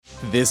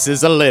This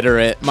is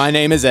Illiterate. My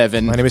name is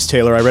Evan. My name is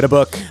Taylor. I read a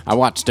book. I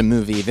watched a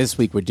movie. This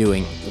week we're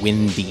doing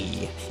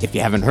Wendy. If you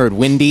haven't heard,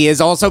 Wendy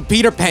is also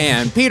Peter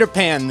Pan. Peter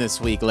Pan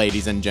this week,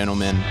 ladies and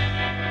gentlemen.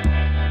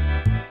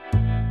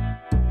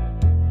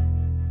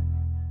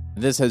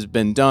 This has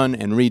been done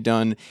and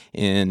redone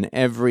in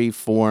every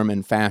form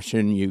and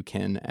fashion you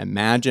can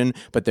imagine,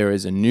 but there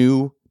is a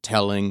new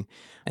telling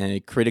and a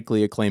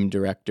critically acclaimed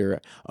director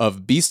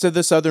of Beast of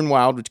the Southern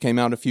Wild, which came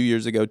out a few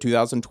years ago,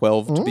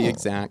 2012 to be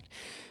exact,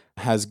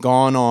 has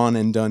gone on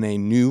and done a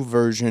new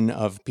version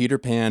of Peter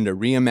Pan, a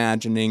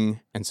reimagining,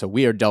 and so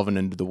we are delving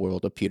into the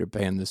world of Peter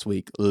Pan this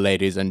week,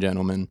 ladies and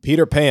gentlemen.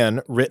 Peter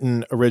Pan,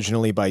 written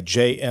originally by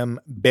J.M.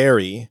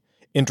 Barrie.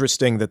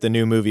 Interesting that the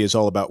new movie is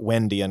all about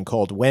Wendy and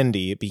called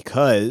Wendy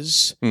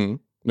because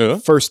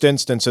first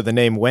instance of the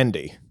name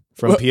Wendy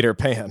from Peter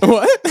Pan.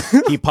 What?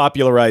 He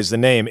popularized the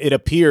name. It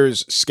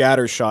appears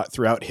scattershot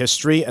throughout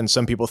history, and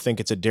some people think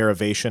it's a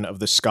derivation of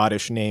the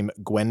Scottish name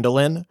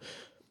Gwendolyn,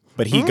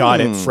 but he got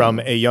it from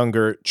a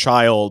younger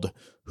child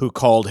who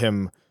called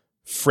him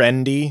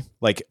Friendy,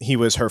 like he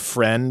was her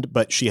friend,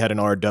 but she had an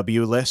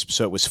RW lisp,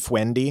 so it was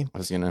Fwendy. I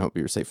was going to hope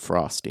you were say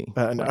Frosty.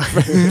 No.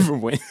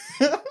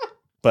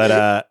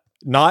 But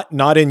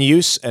not in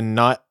use and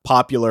not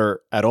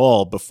popular at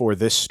all before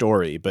this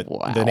story, but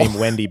the name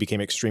Wendy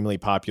became extremely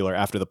popular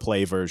after the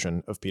play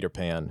version of Peter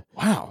Pan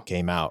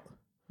came out.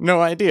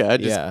 No idea.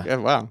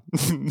 Wow.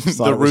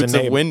 The roots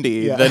of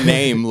Wendy, the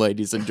name,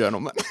 ladies and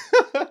gentlemen.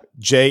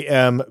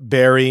 J.M.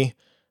 Barrie,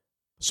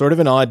 sort of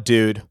an odd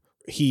dude.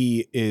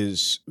 He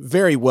is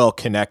very well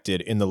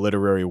connected in the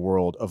literary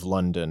world of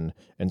London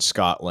and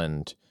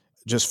Scotland.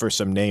 Just for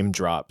some name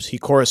drops, he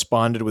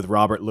corresponded with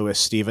Robert Louis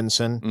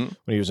Stevenson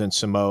when he was in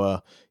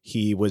Samoa.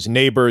 He was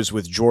neighbors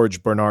with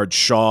George Bernard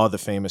Shaw, the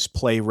famous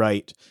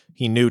playwright.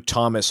 He knew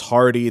Thomas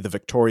Hardy, the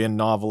Victorian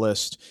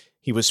novelist.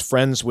 He was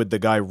friends with the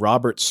guy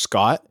Robert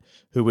Scott,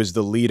 who was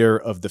the leader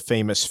of the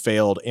famous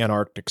failed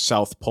Antarctic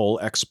South Pole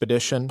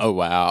expedition. Oh,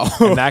 wow.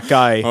 And that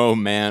guy, oh,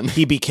 man.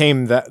 He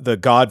became the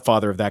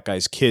godfather of that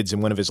guy's kids. In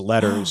one of his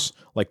letters,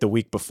 like the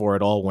week before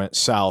it all went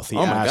south, he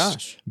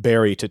asked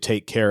Barrie to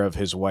take care of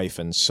his wife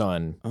and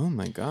son. Oh,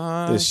 my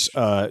gosh. This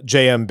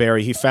J.M.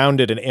 Barrie, he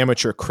founded an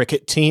amateur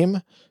cricket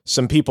team.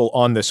 Some people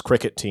on this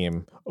cricket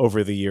team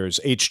over the years,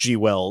 H.G.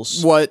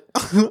 Wells. What?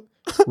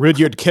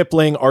 Rudyard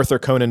Kipling, Arthur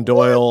Conan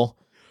Doyle,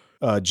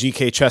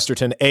 G.K.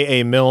 Chesterton,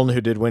 A.A. Milne,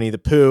 who did Winnie the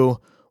Pooh,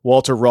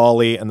 Walter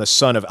Raleigh, and the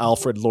son of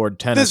Alfred Lord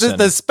Tennyson. This is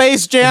the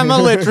Space Jam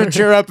of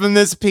literature up in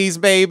this piece,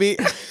 baby.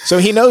 So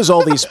he knows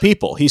all these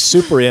people. He's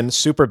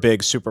super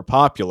big, super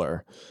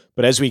popular.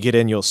 But as we get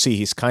in, you'll see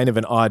he's kind of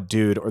an odd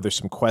dude, or there's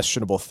some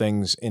questionable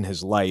things in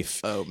his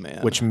life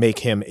which make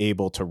him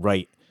able to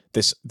write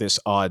this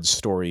odd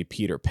story,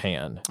 Peter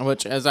Pan.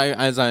 Which, as I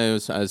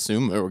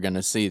assume we're going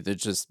to see, that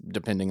just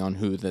depending on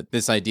who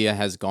this idea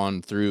has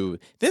gone through,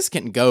 this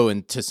can go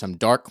into some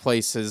dark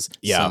places,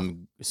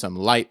 some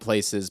light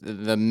places.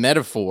 The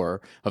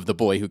metaphor of the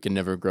boy who can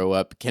never grow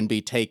up can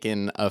be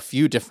taken a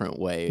few different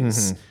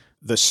ways. Mm-hmm.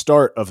 The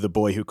start of the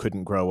boy who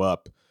couldn't grow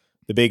up,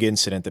 the big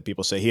incident that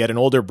people say, he had an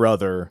older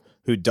brother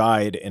who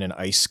died in an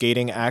ice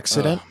skating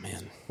accident. Oh,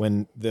 man.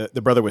 When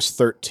the brother was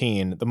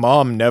 13, the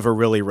mom never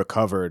really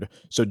recovered.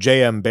 So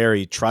J.M.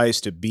 Barrie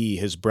tries to be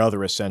his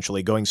brother,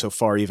 essentially, going so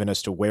far even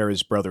as to wear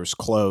his brother's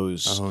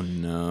clothes. Oh,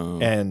 no.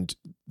 And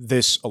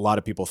this, a lot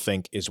of people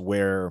think, is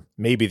where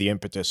maybe the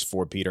impetus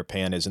for Peter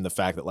Pan is, in the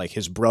fact that, like,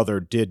 his brother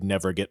did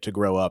never get to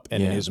grow up,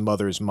 and in his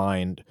mother's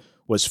mind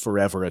was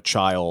forever a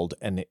child,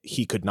 and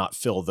he could not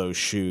fill those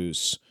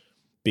shoes,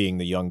 being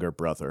the younger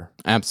brother.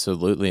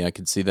 Absolutely. I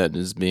could see that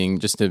as being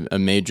just a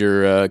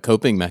major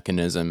coping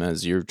mechanism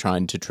as you're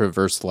trying to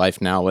traverse life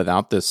now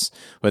without this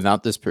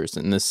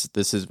person. This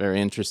is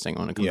very interesting. I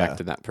want to come back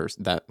to that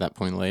person, that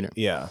point later.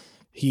 Yeah.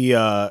 He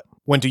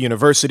went to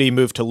university,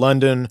 moved to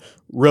London,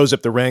 rose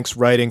up the ranks,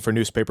 writing for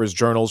newspapers,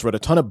 journals, wrote a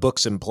ton of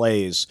books and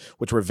plays,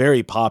 which were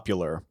very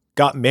popular,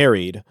 got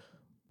married,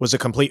 was a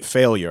complete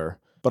failure.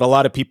 But a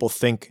lot of people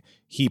think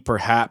he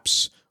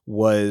perhaps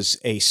was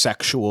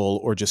asexual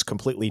or just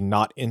completely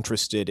not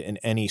interested in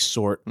any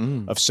sort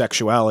of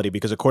sexuality,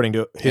 because according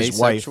to his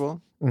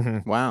Asexual?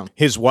 wife, Wow,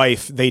 his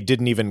wife, they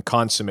didn't even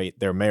consummate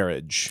their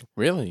marriage.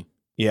 Really?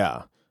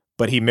 Yeah.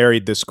 But he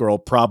married this girl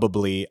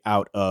probably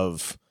out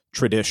of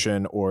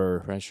tradition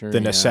or pressure,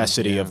 the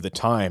necessity of the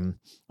time.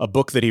 A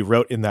book that he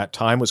wrote in that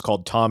time was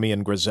called Tommy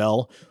and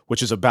Grizel,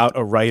 which is about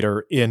a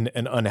writer in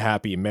an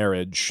unhappy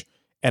marriage.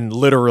 And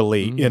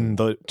literally in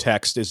the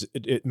text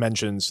it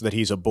mentions that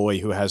he's a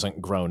boy who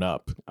hasn't grown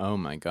up. Oh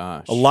my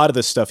gosh. A lot of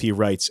the stuff he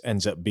writes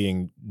ends up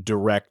being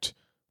direct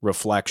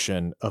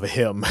reflection of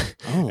him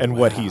and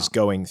what he's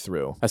going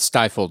through. A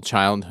stifled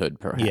childhood,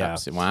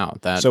 perhaps. Yeah. Wow.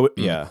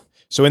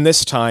 So in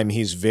this time,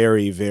 he's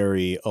very,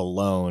 very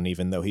alone,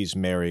 even though he's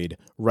married,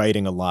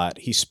 writing a lot.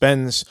 He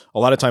spends a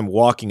lot of time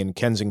walking in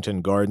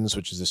Kensington Gardens,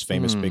 which is this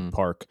famous big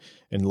park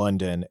in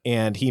London.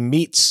 And he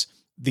meets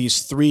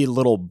these three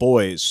little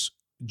boys,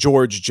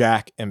 George,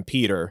 Jack, and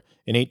Peter,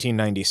 in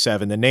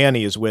 1897. The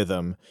nanny is with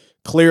him.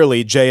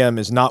 Clearly, J.M.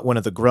 is not one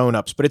of the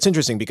grown-ups, but it's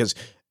interesting because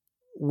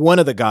one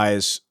of the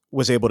guys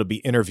was able to be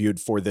interviewed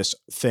for this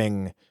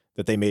thing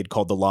that they made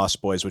called The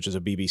Lost Boys, which is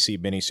a BBC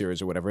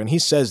miniseries or whatever. And he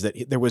says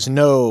that there was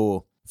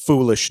no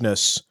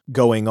foolishness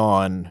going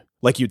on.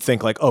 Like you'd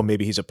think like, oh,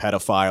 maybe he's a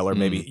pedophile or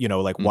maybe, you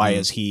know, like why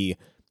is he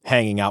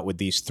hanging out with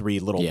these three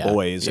little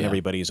boys and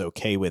everybody's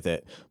okay with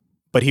it.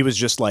 But he was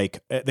just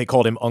like, they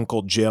called him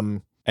Uncle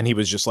Jim and he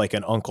was just like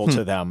an uncle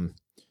to them.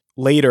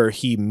 Later,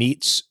 he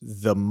meets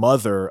the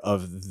mother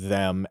of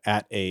them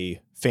at a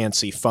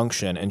fancy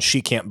function, and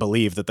she can't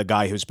believe that the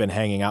guy who's been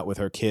hanging out with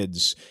her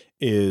kids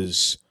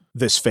is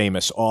this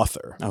famous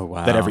author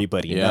that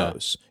everybody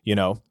knows, you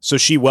know? So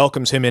she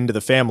welcomes him into the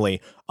family.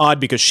 Odd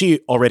because she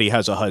already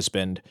has a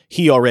husband.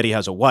 He already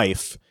has a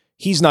wife.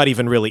 He's not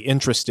even really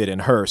interested in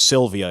her.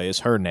 Sylvia is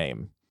her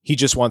name. He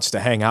just wants to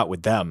hang out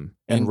with them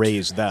and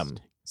raise them.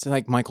 It's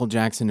like Michael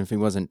Jackson if he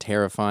wasn't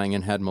terrifying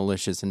and had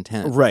malicious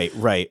intent.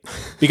 Right.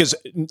 Because,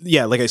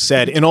 yeah, like I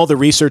said, in all the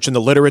research and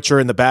the literature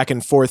and the back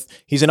and forth,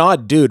 he's an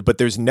odd dude, but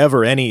there's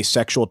never any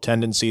sexual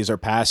tendencies or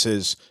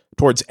passes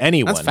towards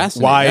anyone. That's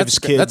fascinating. Wives,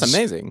 kids. That's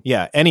amazing.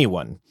 Yeah,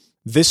 anyone.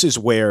 This is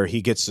where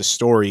he gets the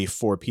story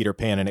for Peter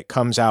Pan, and it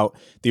comes out,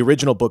 the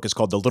original book is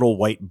called The Little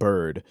White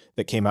Bird,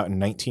 that came out in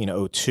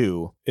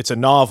 1902. It's a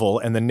novel,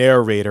 and the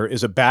narrator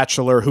is a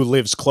bachelor who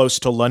lives close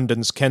to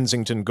London's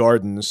Kensington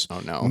Gardens,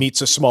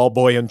 meets a small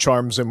boy and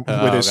charms him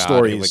with his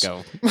stories. Here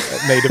we go.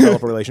 They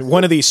develop a relation.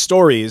 One of these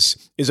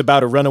stories is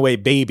about a runaway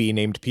baby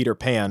named Peter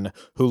Pan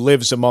who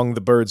lives among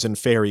the birds and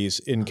fairies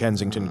in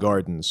Kensington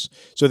Gardens.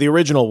 So the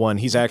original one,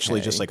 he's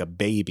actually just like a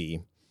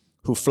baby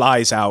who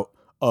flies out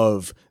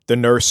of the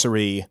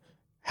nursery,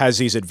 has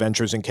these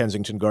adventures in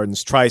Kensington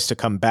Gardens, tries to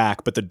come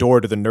back, but the door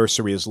to the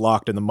nursery is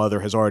locked and the mother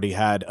has already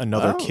had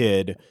another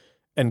kid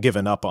and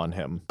given up on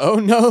him. Oh,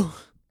 no.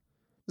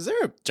 Is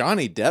there a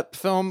Johnny Depp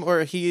film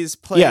where he's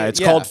playing? Yeah, it's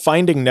called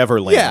Finding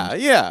Neverland.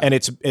 Yeah. And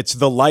it's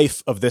the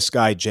life of this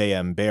guy,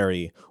 J.M.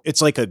 Barrie.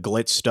 It's like a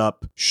glitzed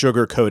up,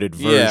 sugar-coated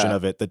version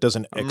of it that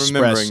doesn't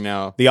express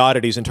the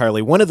oddities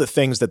entirely. One of the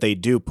things that they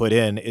do put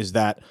in is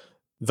that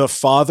the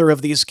father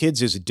of these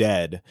kids is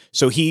dead,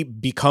 so he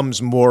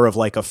becomes more of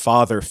like a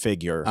father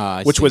figure,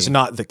 which was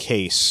not the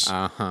case in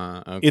the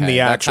actual thing.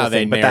 That's how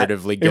they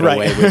narratively get right.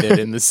 away with it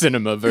in the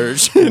cinema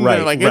version.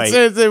 Right, like, right.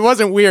 It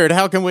wasn't weird.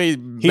 How can we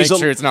make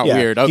sure it's not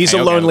weird? Okay, he's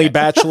a lonely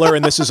bachelor,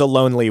 and this is a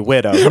lonely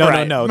widow.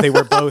 No. They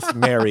were both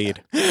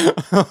married.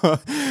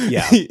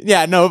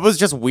 Yeah, no, it was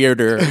just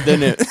weirder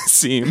than it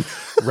seemed.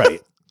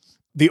 Right.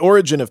 The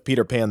origin of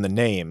Peter Pan, the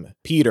name,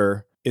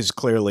 Peter is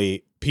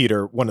clearly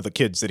Peter, one of the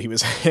kids that he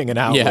was hanging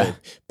out with.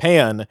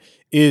 Pan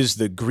is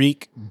the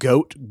Greek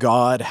goat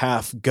god,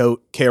 half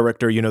goat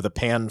character, you know, the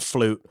pan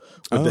flute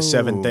with the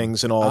seven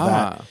things and all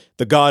that.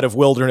 The god of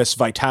wilderness,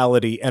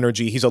 vitality,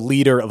 energy. He's a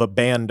leader of a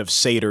band of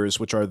satyrs,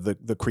 which are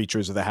the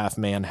creatures of the half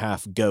man,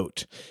 half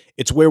goat.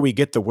 It's where we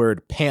get the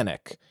word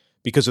panic,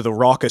 because of the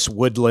raucous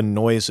woodland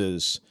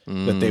noises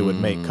that they would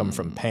make come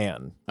from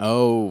Pan.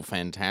 Oh,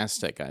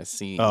 fantastic. I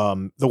see.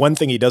 The one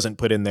thing he doesn't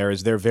put in there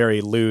is they're very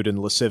lewd and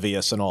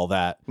lascivious and all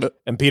that.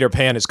 And Peter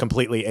Pan is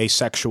completely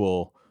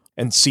asexual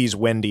and sees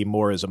Wendy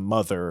more as a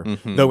mother,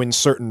 though in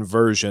certain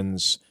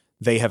versions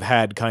they have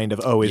had kind of,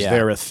 is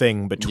there a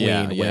thing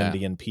between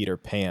Wendy and Peter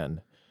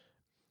Pan?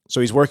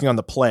 So he's working on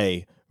the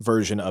play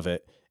version of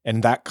it,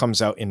 and that comes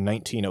out in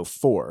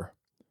 1904.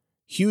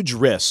 Huge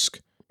risk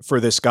for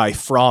this guy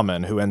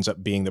Froman, who ends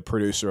up being the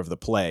producer of the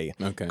play.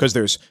 Because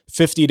there's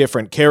 50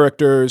 different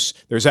characters,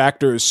 there's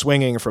actors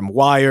swinging from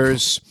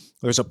wires,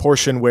 there's a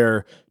portion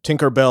where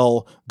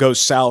Tinkerbell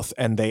goes south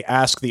and they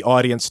ask the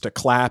audience to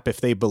clap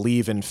if they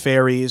believe in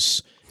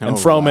fairies. And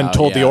Froman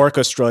told the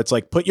orchestra, it's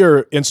like, put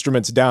your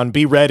instruments down,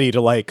 be ready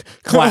to like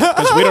clap,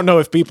 because we don't know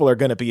if people are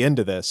going to be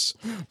into this.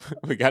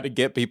 We got to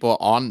get people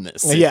on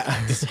this.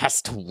 Yeah. This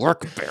has to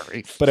work,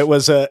 Barry. But it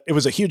was a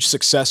huge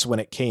success when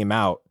it came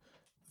out.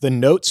 The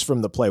notes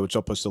from the play, which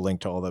I'll post a link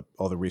to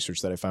all the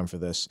research that I found for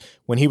this,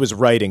 when he was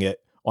writing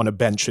it on a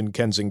bench in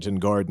Kensington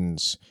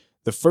Gardens,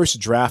 the first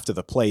draft of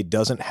the play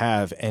doesn't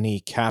have any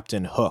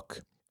Captain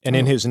Hook. And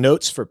in his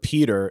notes for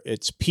Peter,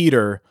 it's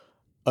Peter,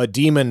 a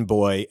demon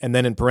boy, and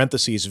then in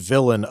parentheses,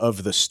 villain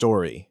of the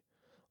story.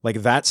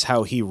 Like, that's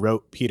how he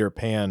wrote Peter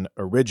Pan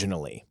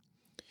originally.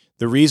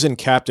 The reason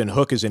Captain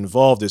Hook is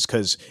involved is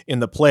because in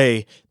the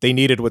play, they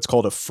needed what's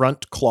called a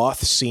front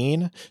cloth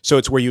scene. So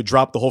it's where you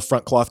drop the whole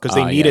front cloth because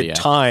they needed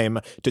time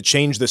to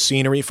change the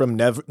scenery from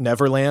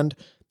Neverland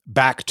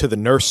back to the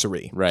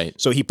nursery. Right.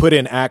 So he put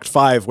in Act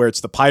 5 where it's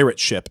the pirate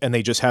ship and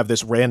they just have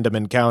this random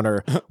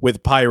encounter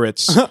with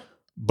pirates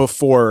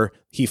before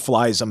he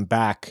flies them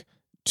back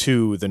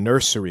to the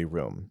nursery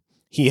room.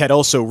 He had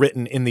also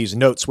written in these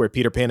notes where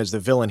Peter Pan is the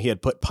villain, he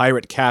had put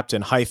pirate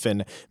captain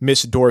 -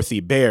 Miss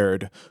Dorothy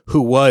Baird,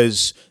 who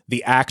was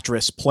the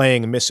actress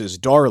playing Mrs.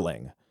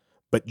 Darling.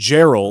 But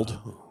Gerald,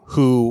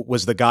 who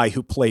was the guy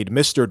who played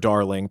Mr.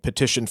 Darling,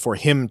 petitioned for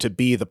him to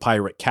be the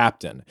pirate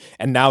captain.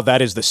 And now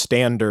that is the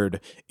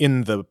standard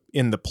in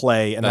the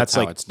play. And that's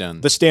how like it's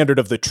done. The standard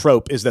of the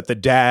trope is that the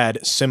dad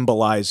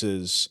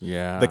symbolizes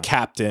the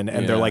captain,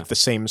 and they're like the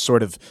same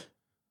sort of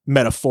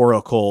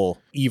metaphorical,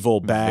 evil,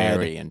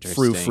 bad,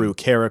 frou-frou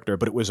character,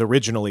 but it was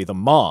originally the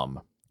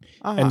mom.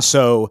 And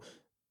so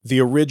the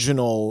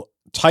original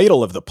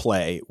title of the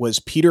play was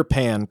Peter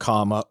Pan,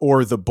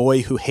 or The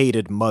Boy Who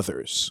Hated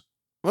Mothers.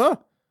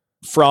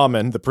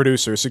 Frommen, the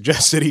producer,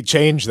 suggested he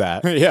change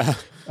that. Yeah.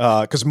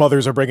 Because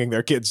mothers are bringing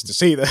their kids to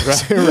see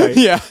this. Right.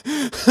 Yeah.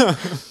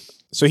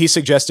 So he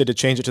suggested to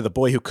change it to The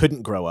Boy Who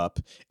Couldn't Grow Up.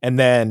 And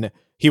then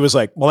he was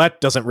like, well,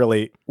 that doesn't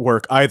really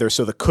work either.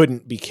 So the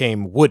couldn't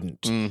became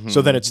wouldn't.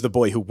 So then it's The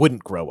Boy Who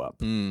Wouldn't Grow Up.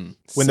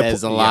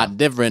 Says a lot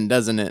different,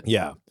 doesn't it?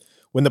 Yeah.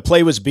 When the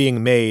play was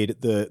being made,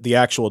 the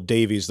actual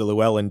Davies, the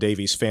Llewellyn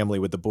Davies family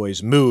with the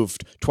boys,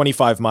 moved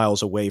 25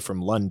 miles away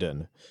from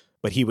London,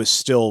 but he was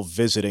still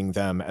visiting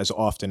them as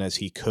often as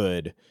he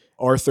could.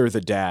 Arthur,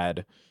 the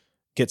dad,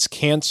 gets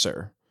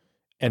cancer,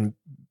 and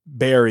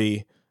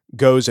Barry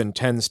goes and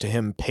tends to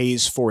him,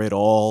 pays for it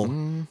all,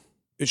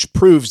 which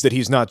proves that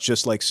he's not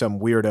just like some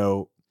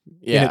weirdo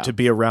in it to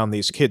be around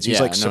these kids. He's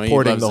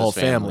supporting the whole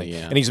family.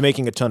 And he's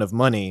making a ton of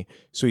money,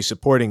 so he's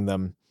supporting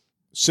them.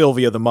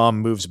 Sylvia, the mom,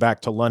 moves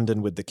back to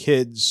London with the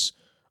kids.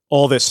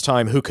 All this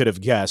time, who could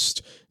have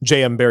guessed,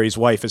 J.M. Barrie's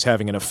wife is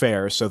having an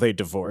affair, so they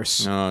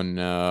divorce. Oh,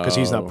 no. Because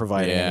he's not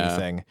providing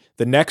anything.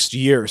 The next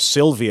year,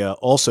 Sylvia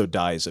also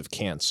dies of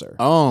cancer.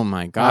 Oh,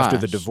 my gosh. After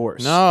the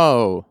divorce.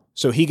 No.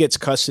 So he gets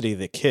custody of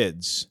the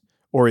kids,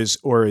 or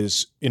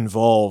is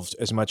involved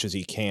as much as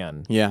he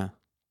can. Yeah.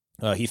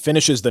 He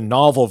finishes the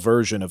novel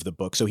version of the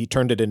book, so he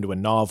turned it into a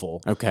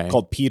novel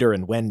called Peter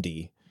and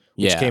Wendy,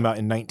 which came out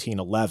in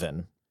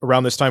 1911.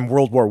 Around this time,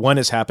 World War I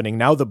is happening.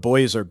 Now the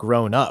boys are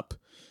grown up.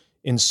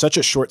 In such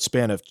a short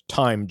span of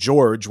time,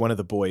 George, one of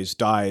the boys,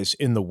 dies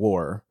in the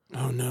war.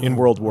 Oh, no. In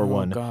World War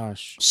I.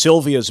 Gosh.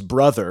 Sylvia's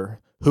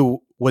brother,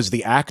 who was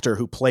the actor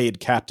who played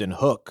Captain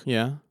Hook,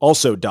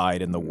 also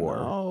died in the war.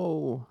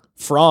 Oh.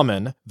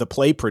 Frommen, the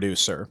play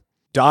producer,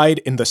 died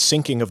in the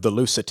sinking of the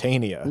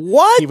Lusitania.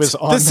 What? He was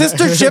on the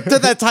sister ship to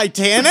the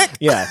Titanic?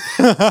 Yeah.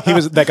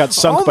 That got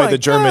sunk by the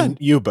German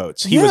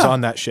U-boats. He was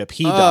on that ship.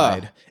 He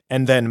died.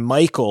 And then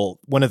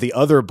Michael, one of the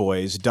other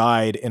boys,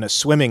 died in a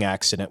swimming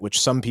accident, which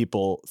some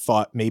people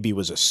thought maybe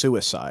was a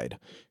suicide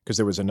because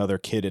there was another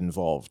kid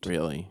involved.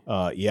 Really?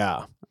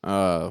 Yeah.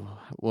 Oh,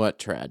 what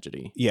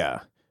tragedy. Yeah.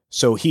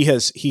 So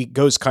he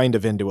goes kind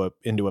of into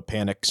a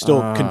panic,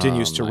 still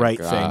continues to write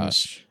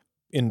things.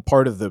 In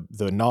part of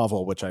the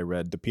novel, which I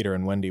read, the Peter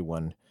and Wendy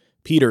one,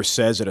 Peter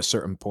says at a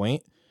certain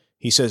point,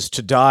 he says,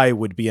 to die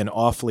would be an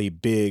awfully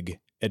big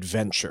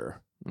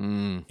adventure.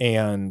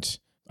 And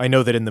I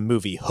know that in the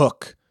movie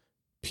Hook,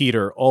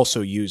 Peter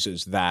also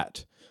uses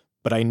that,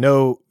 but I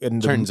know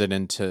turns it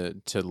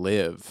into to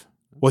live.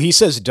 Well, he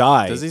says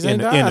die. Does he say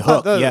die? In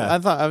Hook? I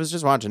thought I was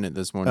just watching it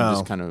this morning,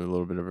 just kind of a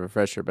little bit of a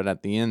refresher. But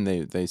at the end,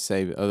 they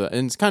say,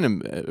 and it's kind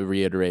of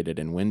reiterated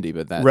in Wendy,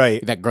 but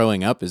that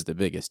growing up is the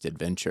biggest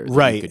adventure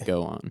that you could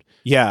go on.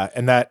 Yeah,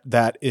 and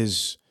that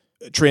is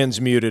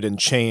transmuted and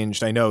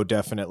changed, I know,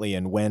 definitely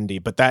in Wendy,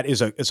 but that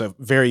is a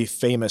very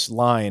famous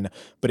line,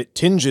 but it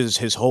tinges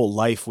his whole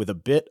life with a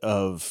bit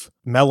of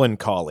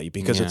melancholy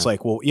because it's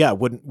like, well, yeah,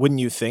 wouldn't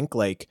you think,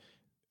 like,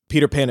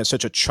 Peter Pan is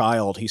such a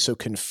child, he's so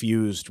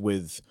confused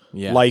with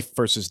life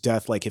versus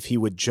death, like if he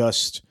would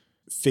just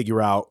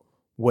figure out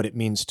what it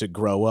means to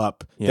grow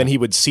up, then he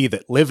would see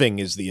that living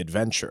is the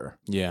adventure.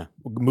 Yeah.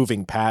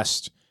 Moving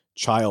past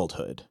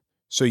childhood.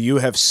 So you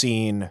have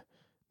seen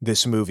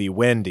this movie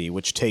Wendy,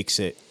 which takes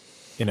it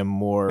in a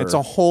more... It's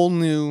a whole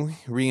new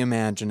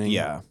reimagining.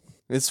 Yeah.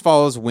 This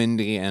follows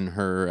Wendy and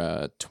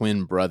her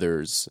twin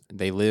brothers.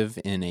 They live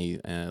in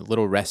a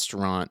little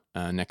restaurant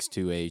next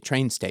to a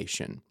train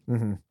station.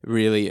 Mm-hmm.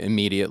 Really,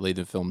 immediately,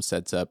 the film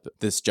sets up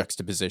this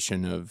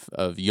juxtaposition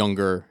of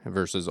younger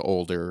versus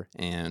older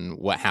and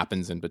what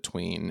happens in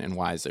between and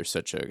why is there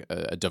such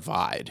a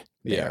divide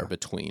there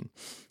between.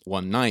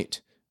 One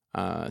night,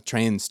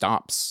 train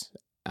stops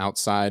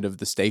outside of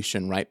the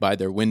station right by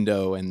their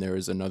window, and there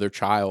is another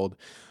child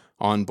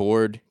on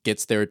board,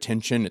 gets their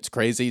attention. It's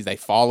crazy. They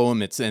follow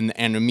him.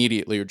 And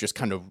immediately you're just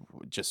kind of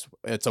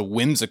it's a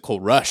whimsical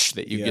rush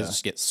that you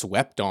just get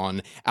swept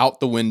on out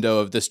the window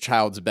of this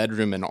child's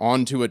bedroom and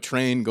onto a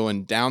train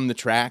going down the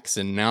tracks.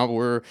 And now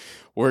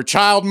we're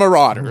child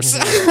marauders.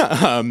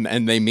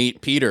 And they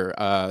meet Peter.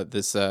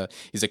 He's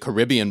a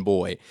Caribbean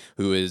boy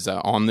who is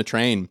on the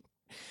train.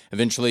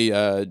 Eventually,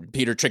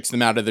 Peter tricks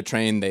them out of the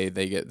train.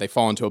 They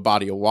fall into a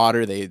body of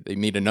water. They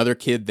meet another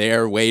kid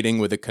there waiting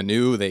with a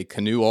canoe. They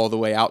canoe all the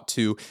way out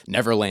to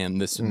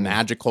Neverland, this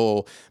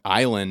magical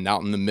island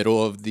out in the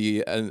middle of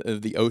the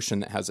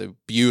ocean that has a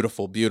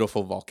beautiful,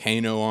 beautiful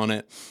volcano on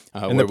it.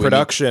 And the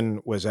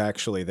production was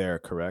actually there,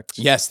 correct?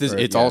 Yes,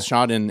 it's all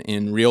shot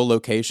in real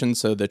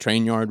locations. So the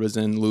train yard was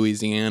in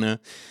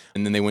Louisiana,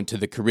 and then they went to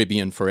the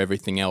Caribbean for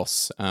everything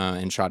else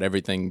and shot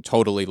everything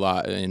totally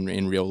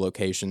in real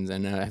locations.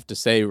 And I have to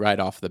say right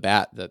off the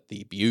bat that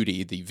the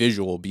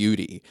visual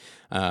beauty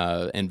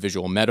and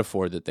visual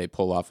metaphor that they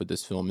pull off with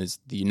this film is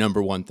the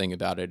number one thing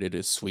about it. It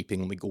is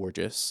sweepingly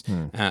gorgeous.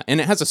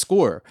 And it has a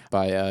score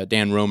by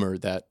Dan Romer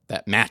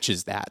that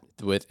matches that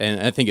with, and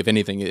I think if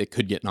anything, it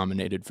could get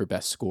nominated for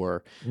Best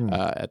Score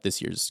at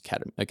this year's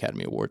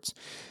Academy Awards.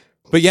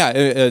 But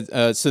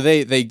yeah, so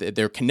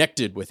they're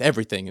connected with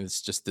everything.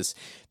 It's just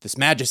this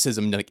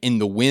magicism like in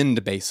the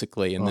wind,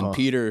 basically. And then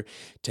Peter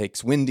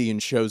takes Wendy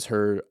and shows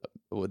her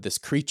this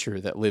creature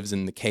that lives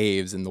in the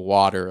caves in the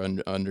water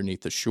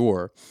underneath the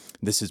shore.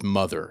 This is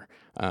Mother.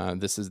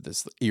 This is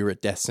this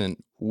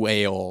iridescent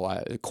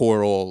whale,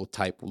 coral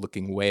type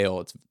looking whale.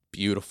 It's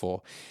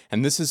beautiful,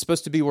 and this is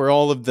supposed to be where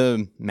all of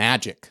the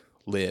magic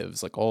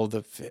lives, like all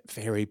the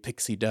fairy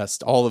pixie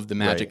dust, all of the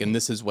magic. Right. And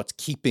this is what's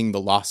keeping the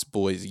Lost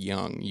Boys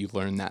young. You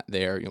learn that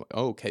there. You're like,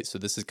 oh, okay, so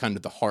this is kind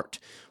of the heart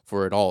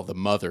for it all, the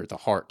mother, the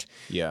heart.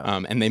 Yeah.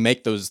 And they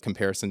make those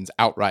comparisons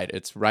outright.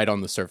 It's right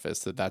on the surface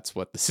that that's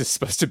what this is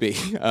supposed to be.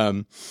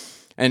 And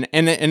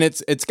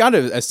it's got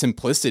a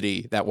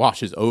simplicity that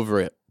washes over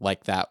it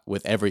like that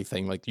with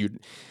everything. Like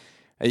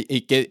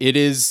it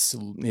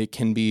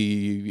can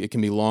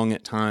be long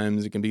at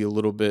times. It can be a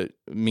little bit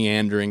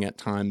meandering at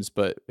times,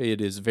 but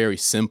it is very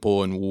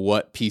simple in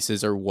what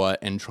pieces are what,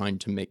 and trying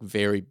to make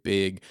very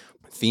big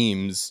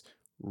themes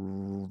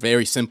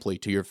very simply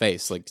to your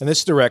face. Like, and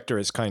this director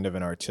is kind of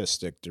an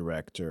artistic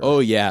director. Oh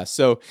yeah,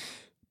 so.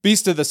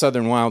 Beast of the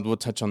Southern Wild, we'll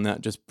touch on that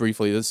just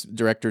briefly. This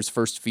director's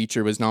first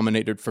feature was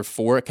nominated for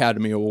 4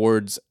 Academy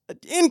Awards,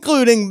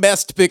 including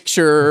Best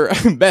Picture,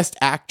 Best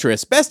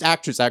Actress. Best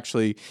Actress,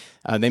 actually,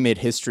 they made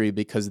history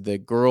because the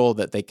girl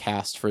that they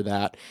cast for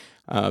that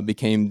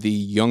became the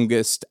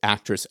youngest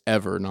actress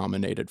ever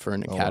nominated for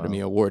an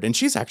Academy Award. And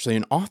she's actually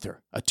an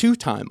author, a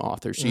 2-time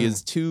author. She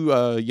has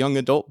 2 young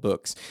adult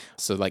books.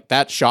 So like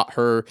that shot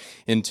her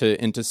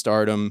into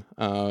stardom.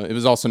 It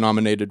was also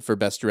nominated for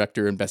Best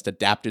Director and Best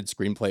Adapted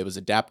Screenplay. It was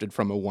adapted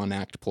from a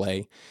 1-act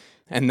play.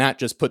 And that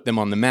just put them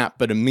on the map.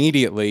 But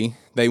immediately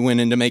they went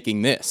into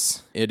making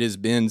this. It has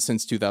been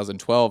since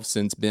 2012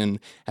 since Ben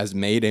has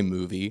made a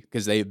movie,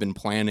 because they have been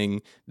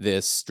planning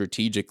this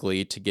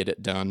strategically to get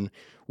it done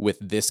with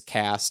this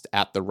cast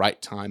at the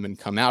right time and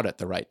come out at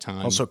the right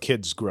time. Also,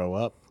 kids grow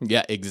up.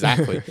 Yeah,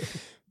 exactly.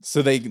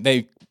 So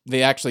they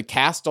actually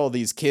cast all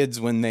these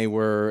kids when they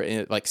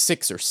were like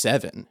 6 or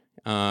 7.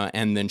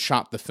 And then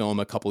shot the film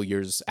a couple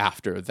years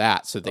after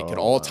that, so they could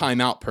all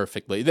time out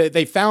perfectly.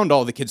 They found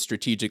all the kids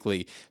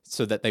strategically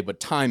so that they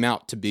would time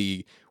out to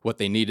be what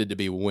they needed to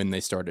be when they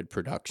started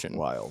production.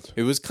 Wild.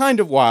 It was kind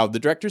of wild. The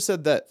director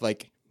said that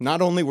like not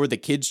only were the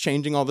kids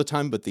changing all the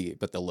time, but the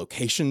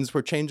locations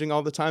were changing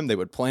all the time. They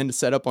would plan to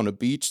set up on a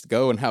beach,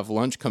 go and have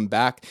lunch, come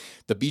back.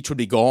 The beach would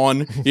be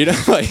gone.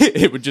 Like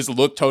it would just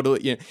look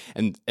totally.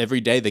 And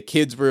every day the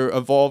kids were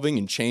evolving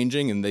and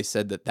changing. And they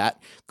said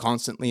that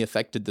constantly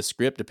affected the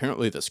script.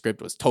 Apparently the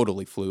script was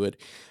totally fluid.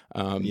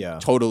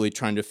 Totally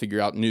trying to figure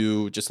out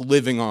just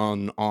living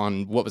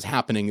on what was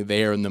happening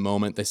there in the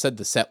moment. They said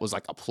the set was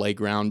like a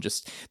playground.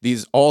 Just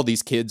all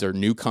these kids are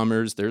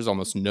newcomers. There's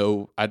almost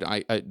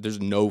there's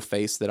no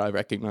face that I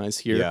recognize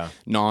here. Yeah.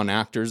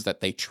 Non-actors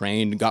that they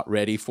trained, got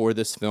ready for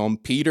this film.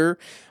 Peter,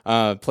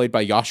 played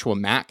by Joshua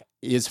Mack,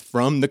 is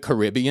from the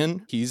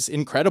Caribbean. He's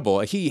incredible.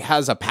 He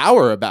has a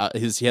power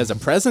he has a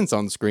presence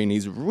on screen.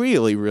 He's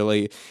really,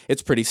 really,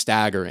 it's pretty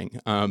staggering.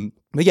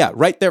 But yeah,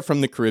 right there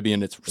from the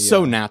Caribbean. It's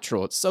so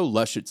natural. It's so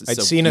luscious. It's I'd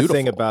so seen beautiful. a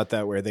thing about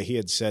that where he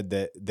had said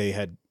that they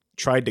had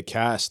tried to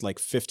cast like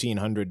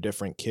 1,500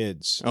 different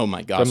kids. Oh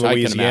my gosh, from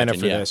Louisiana I can imagine,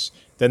 for this.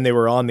 Then they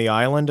were on the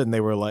island,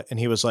 and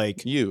he was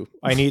like,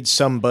 I need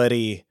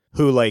somebody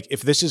who, like,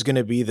 if this is going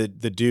to be the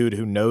dude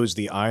who knows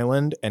the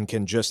island and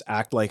can just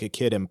act like a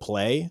kid and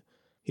play,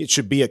 it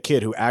should be a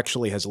kid who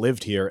actually has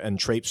lived here and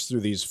traipsed through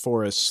these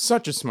forests.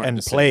 Such a smart and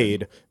decision.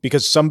 Played,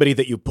 because somebody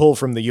that you pull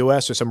from the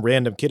U.S. or some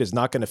random kid is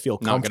not going to feel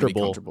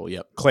comfortable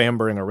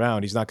clambering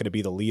around. He's not going to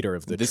be the leader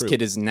of the This troop.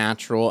 kid is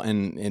natural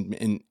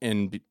and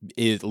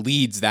it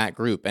leads that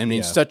group. I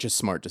mean, such a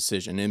smart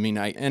decision. I mean,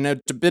 and a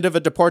bit of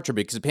a departure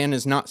because Pan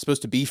is not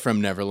supposed to be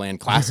from Neverland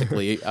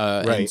classically.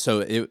 Right. And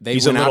so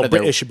He's went a little out of their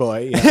British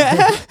boy.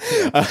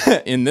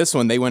 In this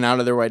one, they went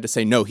out of their way to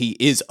say, no, he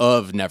is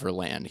of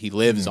Neverland. He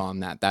lives on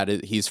that.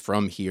 He's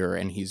from here,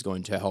 and he's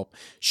going to help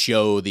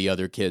show the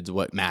other kids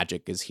what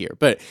magic is here.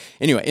 But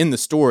anyway, in the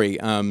story,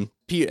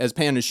 as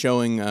Pan is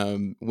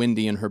showing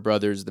Wendy and her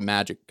brothers the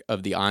magic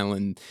of the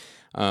island,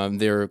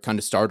 they're kind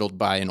of startled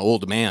by an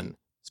old man.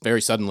 It's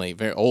very suddenly,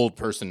 very old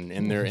person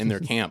in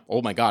their camp.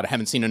 Oh my God, I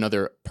haven't seen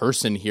another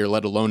person here,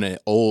 let alone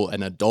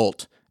an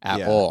adult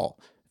at all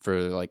for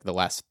like the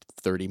last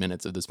 30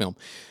 minutes of this film.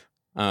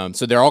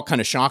 So they're all kind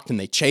of shocked, and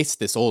they chase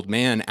this old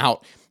man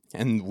out,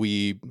 and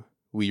we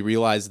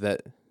realize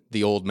that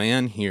the old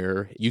man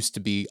here used to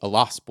be a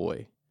lost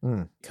boy,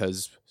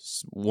 because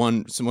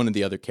one of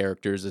the other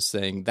characters is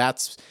saying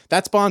that's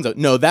Bonzo.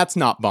 No, that's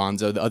not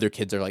Bonzo. The other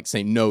kids are like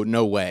saying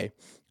no way.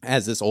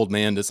 As this old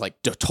man is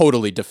like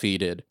totally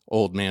defeated,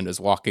 old man is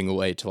walking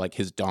away to like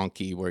his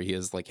donkey where he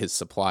has like his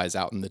supplies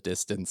out in the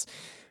distance,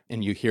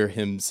 and you hear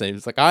him say,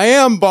 "It's like I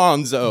am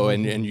Bonzo,"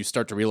 and you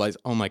start to realize,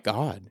 oh my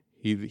God,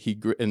 he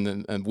and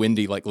then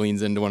Wendy like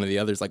leans into one of the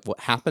others like, what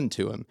happened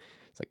to him?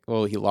 It's like,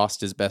 oh, he lost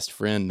his best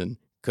friend and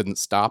couldn't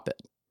stop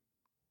it,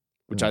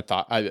 which I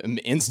thought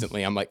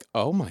instantly, I'm like,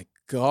 oh my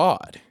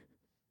God.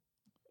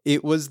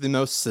 It was the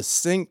most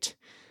succinct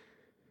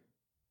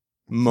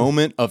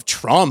moment of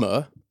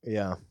trauma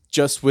Yeah.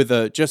 just with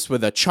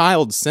a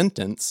child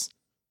sentence.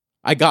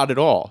 I got it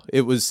all.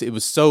 It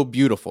was so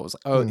beautiful. It was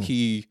like,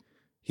 he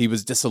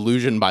was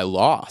disillusioned by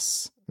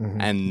loss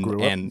and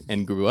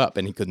grew up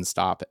and he couldn't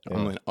stop it. Yeah.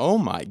 I'm like, oh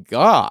my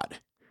God.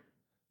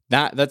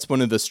 That's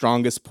one of the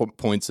strongest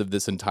points of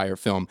this entire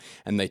film.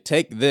 And they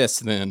take this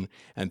then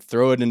and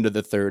throw it into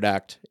the third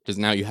act, because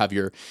now you have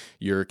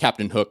your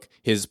Captain Hook,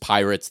 his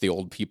pirates, the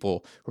old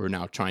people who are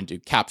now trying to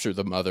capture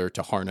the mother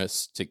to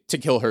harness, to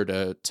kill her,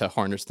 to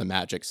harness the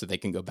magic so they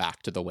can go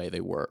back to the way they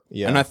were.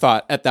 Yeah. And I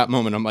thought at that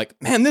moment, I'm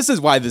like, man, this is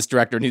why this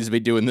director needs to be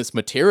doing this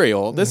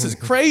material. This is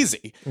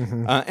crazy.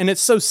 And it's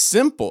so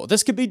simple.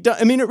 This could be done.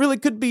 I mean, it really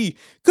could be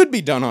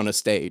done on a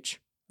stage.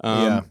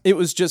 It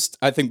was just,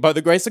 I think, by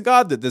the grace of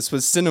God that this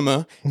was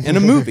cinema and a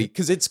movie,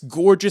 because it's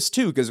gorgeous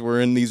too, because we're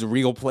in these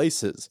real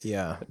places,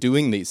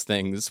 doing these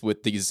things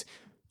with these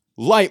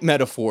light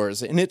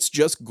metaphors, and it's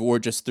just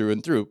gorgeous through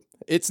and through.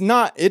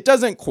 It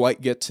doesn't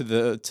quite get to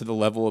the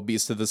level of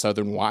Beast of the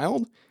Southern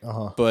Wild,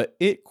 but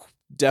it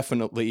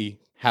definitely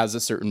has a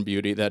certain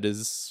beauty that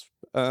is,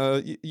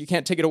 you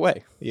can't take it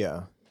away.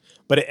 Yeah,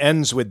 but it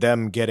ends with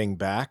them getting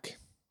back.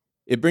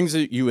 It brings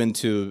you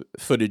into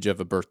footage of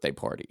a birthday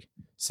party.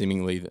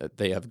 Seemingly that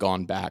they have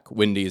gone back.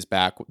 Wendy is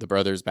back, the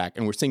brother's back,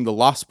 and we're seeing the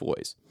Lost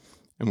Boys,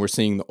 and we're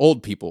seeing the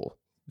old people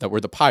that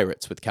were the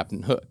pirates with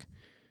Captain Hook.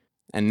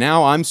 And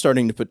now I'm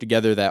starting to put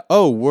together that,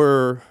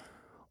 we're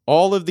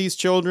all of these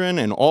children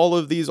and all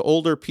of these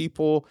older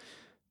people.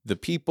 The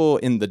people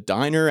in the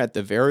diner at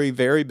the very,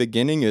 very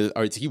beginning,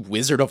 is he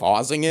Wizard of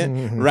Ozing it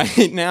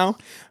right now?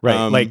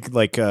 Right,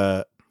 like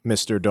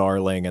Mr.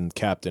 Darling and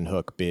Captain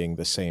Hook being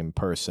the same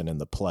person in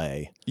the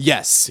play.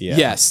 Yes.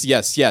 It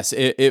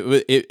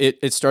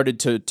started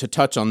to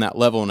touch on that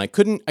level, and I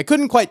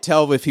couldn't quite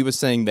tell if he was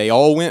saying they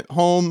all went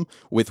home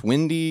with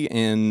Wendy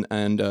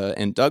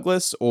and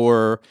Douglas,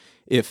 or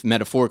if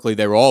metaphorically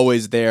they were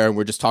always there, and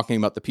we're just talking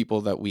about the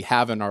people that we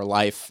have in our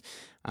life.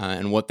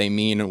 And what they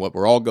mean and what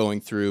we're all going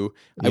through.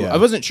 I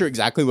wasn't sure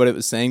exactly what it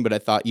was saying, but I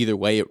thought either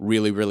way it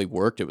really, really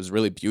worked. It was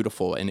really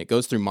beautiful. And it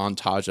goes through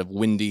montage of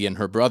Wendy and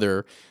her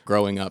brother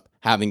growing up,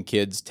 having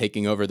kids,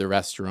 taking over the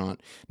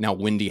restaurant. Now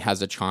Wendy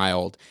has a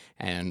child.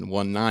 And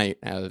one night,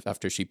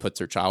 after she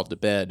puts her child to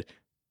bed,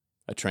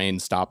 a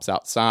train stops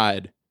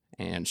outside.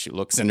 And she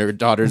looks in her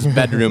daughter's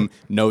bedroom.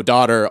 No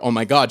daughter. Oh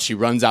my God. She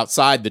runs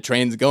outside. The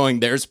train's going.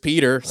 There's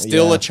Peter,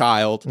 still a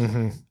child,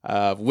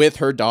 with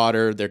her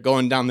daughter. They're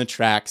going down the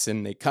tracks,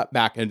 and they cut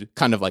back, and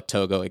kind of like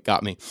Togo, it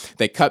got me.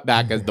 They cut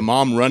back as the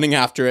mom running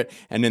after it,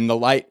 and then the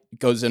light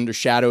goes under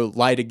shadow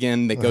light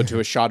again. They go to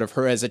a shot of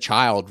her as a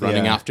child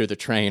running after the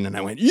train. And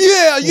I went,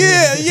 yeah.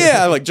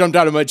 I like jumped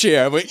out of my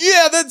chair. I went,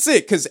 yeah, that's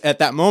it. Because at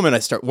that moment I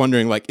start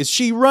wondering, like, is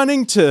she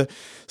running to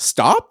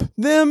stop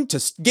them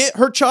to get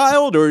her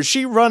child, or is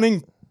she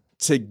running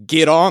to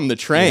get on the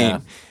train? Yeah.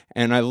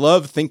 And I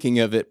love thinking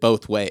of it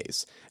both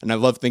ways. And I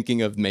love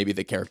thinking of maybe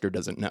the character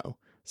doesn't know.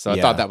 So I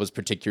thought that was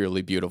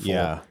particularly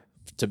beautiful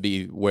to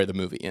be where the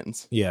movie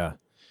ends. Yeah.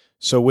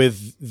 So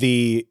with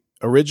the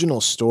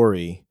original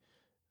story,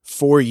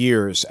 4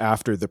 years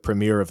after the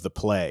premiere of the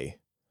play,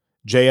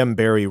 J.M.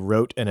 Barrie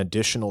wrote an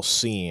additional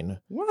scene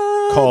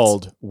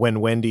called When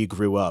Wendy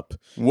Grew Up.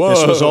 Whoa.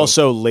 This was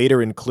also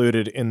later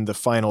included in the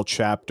final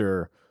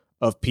chapter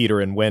of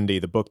Peter and Wendy,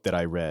 the book that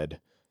I read.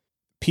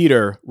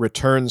 Peter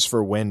returns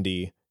for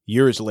Wendy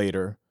years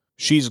later.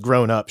 She's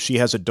grown up. She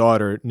has a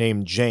daughter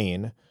named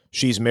Jane.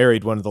 She's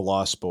married one of the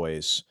Lost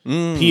Boys.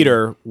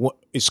 Peter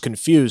is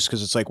confused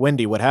because it's like,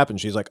 Wendy, what happened?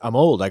 She's like, I'm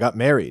old. I got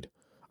married.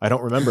 I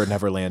don't remember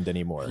Neverland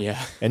anymore.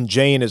 Yeah. And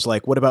Jane is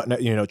like, what about,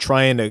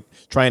 trying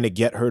to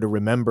get her to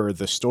remember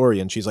the story.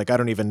 And she's like, I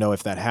don't even know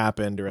if that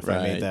happened or if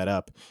I made that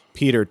up.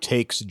 Peter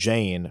takes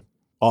Jane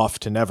off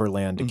to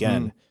Neverland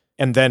again.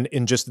 And then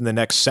in the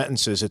next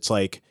sentences, it's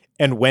like,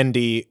 and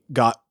Wendy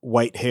got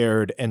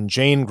white-haired, and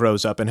Jane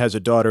grows up and has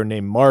a daughter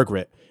named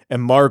Margaret,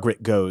 and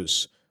Margaret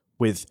goes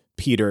with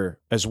Peter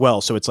as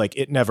well. So it's like,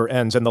 it never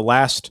ends. And the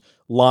last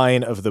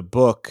line of the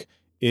book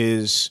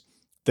is,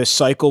 the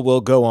cycle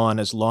will go on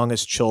as long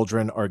as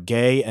children are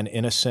gay and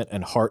innocent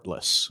and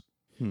heartless,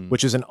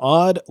 which is an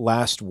odd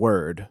last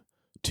word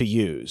to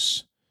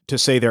use, to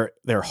say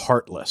they're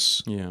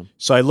heartless. Yeah.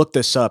 So I looked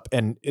this up,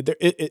 and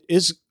it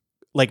is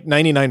like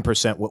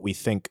 99% what we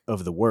think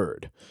of the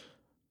word.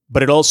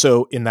 But it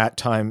also, in that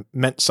time,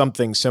 meant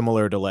something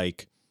similar to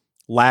like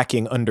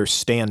lacking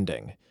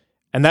understanding.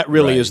 And that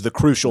really is the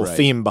crucial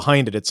theme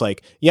behind it. It's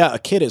like, a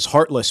kid is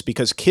heartless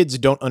because kids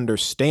don't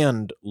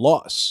understand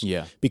loss.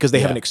 Yeah. Because they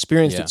haven't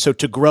experienced it. So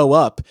to grow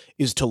up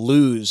is to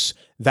lose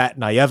that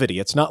naivety.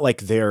 It's not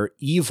like they're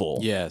evil.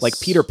 Yes. Like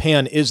Peter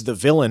Pan is the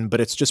villain, but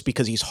it's just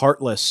because he's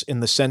heartless in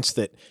the sense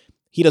that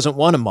he doesn't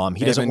want a mom.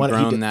 He doesn't want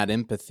grown that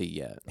empathy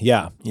yet.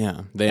 Yeah.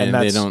 Yeah. They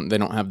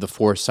don't have the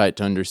foresight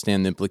to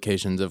understand the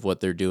implications of what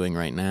they're doing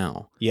right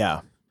now.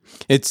 Yeah.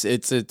 It's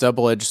a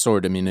double-edged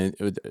sword. I mean,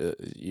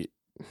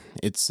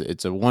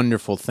 it's a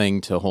wonderful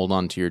thing to hold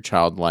on to your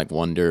childlike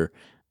wonder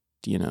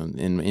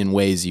in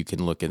ways you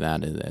can look at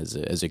that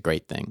as a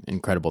great thing,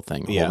 incredible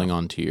thing, holding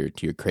on to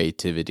your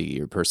creativity,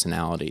 your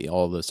personality,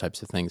 all those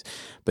types of things.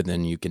 But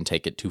then you can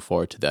take it too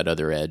far to that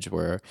other edge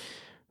where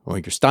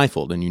you're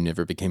stifled and you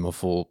never became a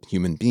full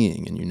human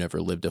being and you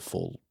never lived a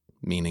full,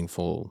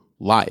 meaningful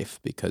life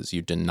because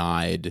you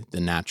denied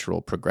the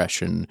natural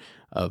progression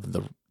of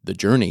the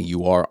journey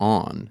you are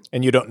on.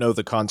 And you don't know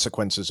the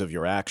consequences of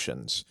your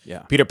actions.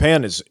 Yeah. Peter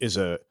Pan is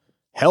a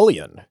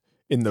hellion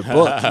in the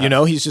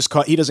book. He's just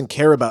he doesn't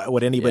care about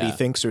what anybody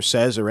thinks or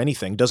says or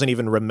anything. Doesn't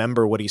even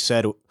remember what he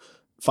said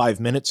 5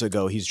 minutes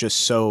ago. He's just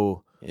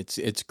so...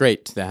 It's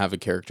great to have a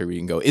character where you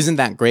can go, isn't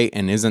that great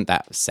and isn't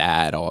that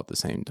sad all at the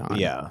same time?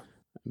 Yeah.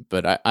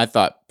 But I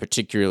thought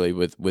particularly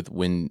with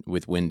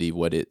Wendy,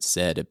 what it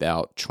said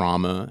about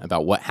trauma,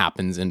 about what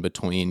happens in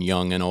between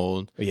young and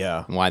old,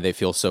 and why they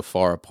feel so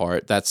far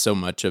apart. That's so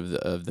much of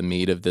the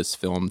meat of this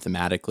film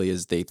thematically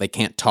is they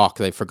can't talk.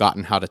 They've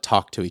forgotten how to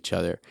talk to each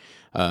other,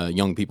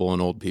 young people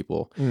and old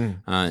people.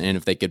 And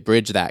if they could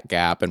bridge that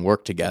gap and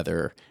work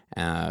together,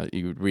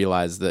 you would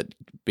realize that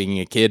being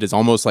a kid is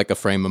almost like a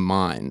frame of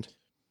mind.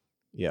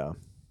 Yeah.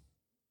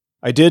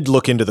 I did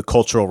look into the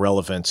cultural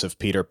relevance of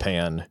Peter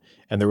Pan,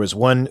 and there was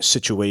one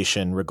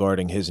situation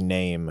regarding his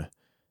name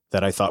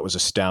that I thought was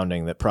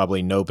astounding that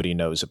probably nobody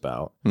knows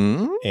about.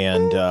 Mm-hmm.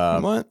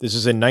 And What? This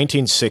is in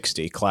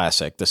 1960,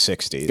 classic, the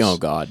 60s. Oh,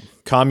 God.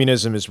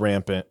 Communism is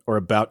rampant or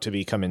about to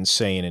become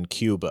insane in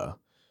Cuba.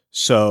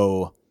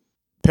 So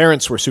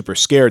parents were super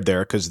scared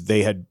there because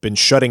they had been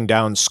shutting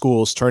down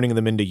schools, turning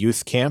them into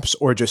youth camps,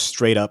 or just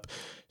straight up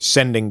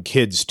sending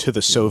kids to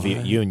the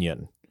Soviet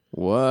Union.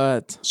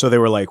 What? So they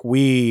were like,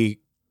 we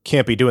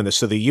can't be doing this.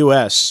 So the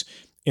U.S.,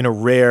 in a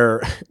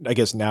rare, I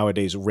guess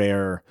nowadays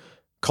rare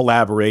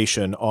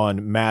collaboration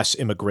on mass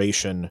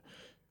immigration,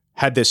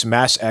 had this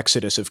mass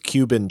exodus of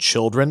Cuban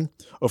children.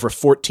 Over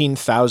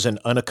 14,000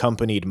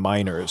 unaccompanied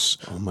minors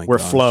were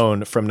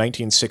flown from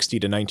 1960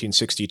 to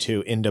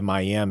 1962 into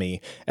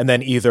Miami, and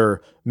then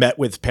either met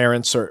with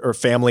parents or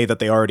family that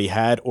they already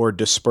had or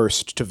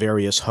dispersed to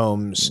various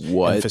homes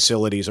and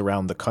facilities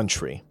around the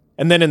country.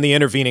 And then in the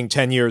intervening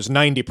 10 years,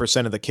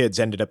 90% of the kids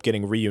ended up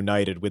getting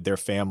reunited with their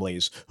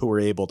families who were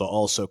able to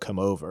also come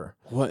over.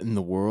 What in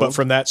the world? But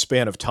from that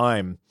span of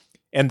time,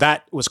 and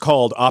that was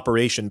called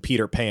Operation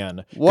Peter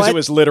Pan. Because What? it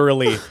was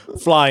literally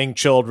flying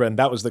children.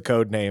 That was the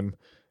code name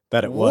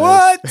that it was.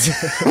 What?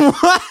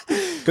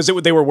 Because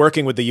they were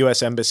working with the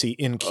U.S. Embassy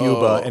in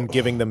Cuba and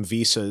giving them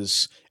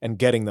visas and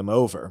getting them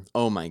over.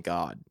 Oh, my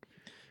God.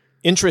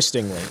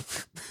 Interestingly,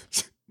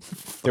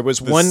 there was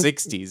The one...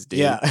 60s, dude.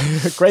 Yeah,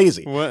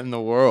 crazy. What in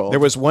the world? There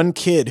was one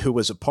kid who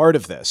was a part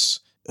of this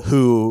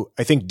who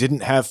I think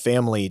didn't have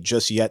family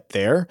just yet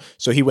there.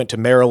 So he went to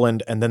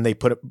Maryland and then they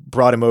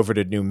brought him over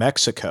to New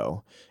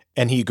Mexico,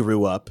 and he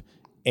grew up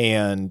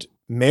and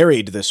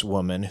married this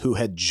woman who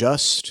had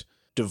just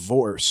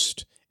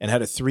divorced and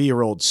had a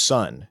 3-year-old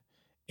son.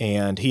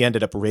 And he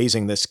ended up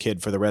raising this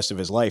kid for the rest of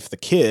his life. The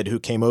kid who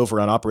came over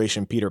on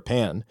Operation Peter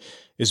Pan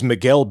is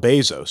Miguel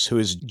Bezos, who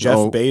is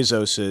Jeff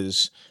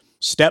Bezos's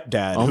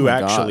stepdad, who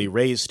actually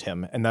raised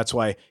him, and that's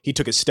why he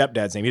took his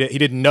stepdad's name. He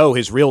didn't know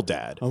his real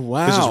dad. Oh,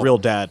 wow. Because his real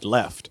dad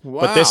left.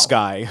 Wow. But this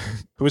guy,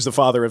 who is the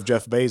father of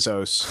Jeff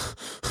Bezos,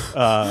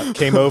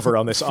 came over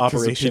on this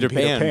Operation Peter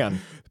Pan.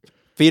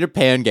 Peter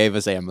Pan gave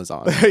us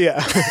Amazon.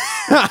 Yeah.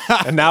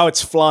 And now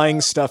it's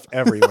flying stuff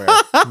everywhere,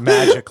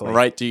 magically.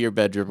 Right to your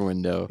bedroom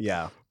window.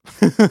 Yeah.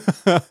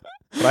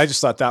 But I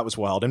just thought that was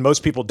wild, and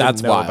most people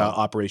didn't know about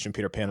Operation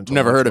Peter Pan until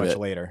Never heard of much it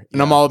later.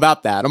 And I'm all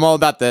about that. I'm all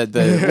about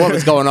the what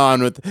was going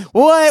on with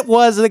what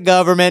was the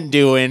government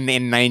doing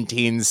in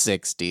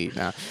 1960.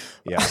 No.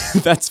 Yeah.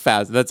 That's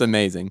fast. That's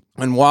amazing.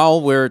 And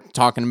while we're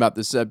talking about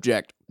the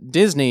subject,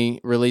 Disney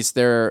released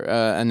their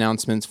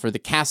announcements for the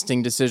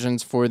casting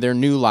decisions for their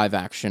new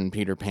live-action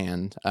Peter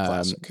Pan.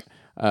 Classic.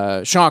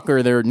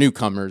 Shocker, they're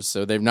newcomers,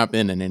 so they've not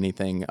been in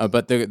anything.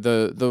 But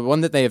the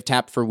one that they have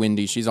tapped for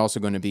Wendy, she's also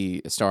going to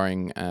be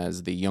starring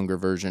as the younger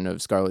version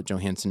of Scarlett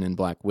Johansson in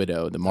Black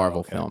Widow, the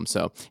Marvel film.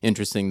 So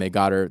interesting, they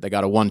got a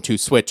 1-2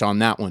 switch on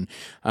that one.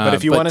 But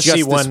if you want to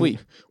see one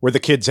where the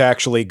kids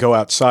actually go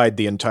outside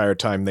the entire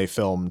time they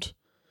filmed,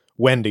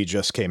 Wendy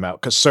just came out,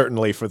 because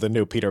certainly for the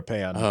new Peter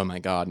Pan. Oh my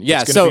God!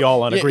 Yeah, it's going to be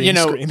all on a green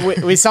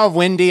screen. we saw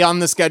Wendy on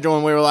the schedule,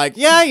 and we were like,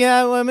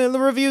 yeah. I mean, the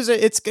reviews,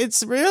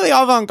 it's really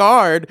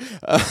avant-garde.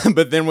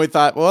 But then we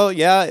thought, well,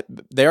 yeah,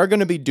 they are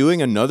going to be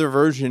doing another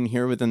version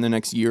here within the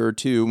next year or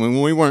two.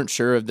 When we weren't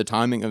sure of the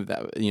timing of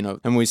that,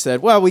 and we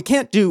said, well, we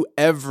can't do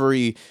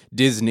every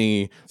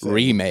Disney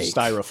remake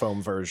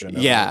Styrofoam version.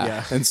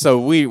 Yeah. And so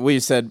we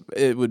said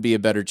it would be a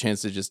better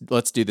chance to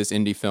let's do this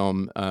indie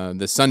film.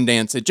 The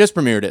Sundance, it just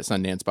premiered at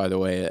Sundance, by the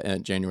way,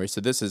 in January.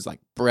 So this is like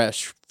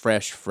fresh,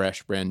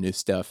 brand new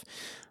stuff.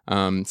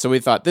 So we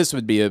thought this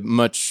would be a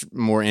much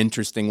more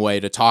interesting way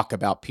to talk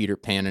about Peter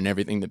Pan and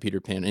everything that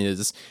Peter Pan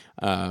is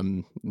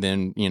than,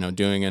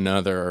 doing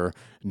another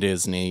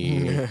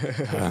Disney,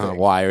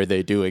 why are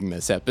they doing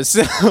this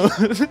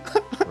episode?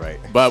 Right.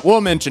 But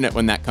we'll mention it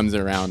when that comes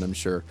around, I'm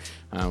sure.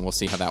 We'll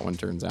see how that one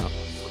turns out.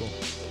 Cool.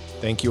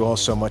 Thank you all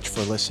so much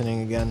for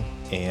listening again.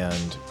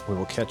 and we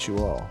will catch you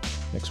all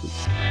next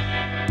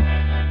week.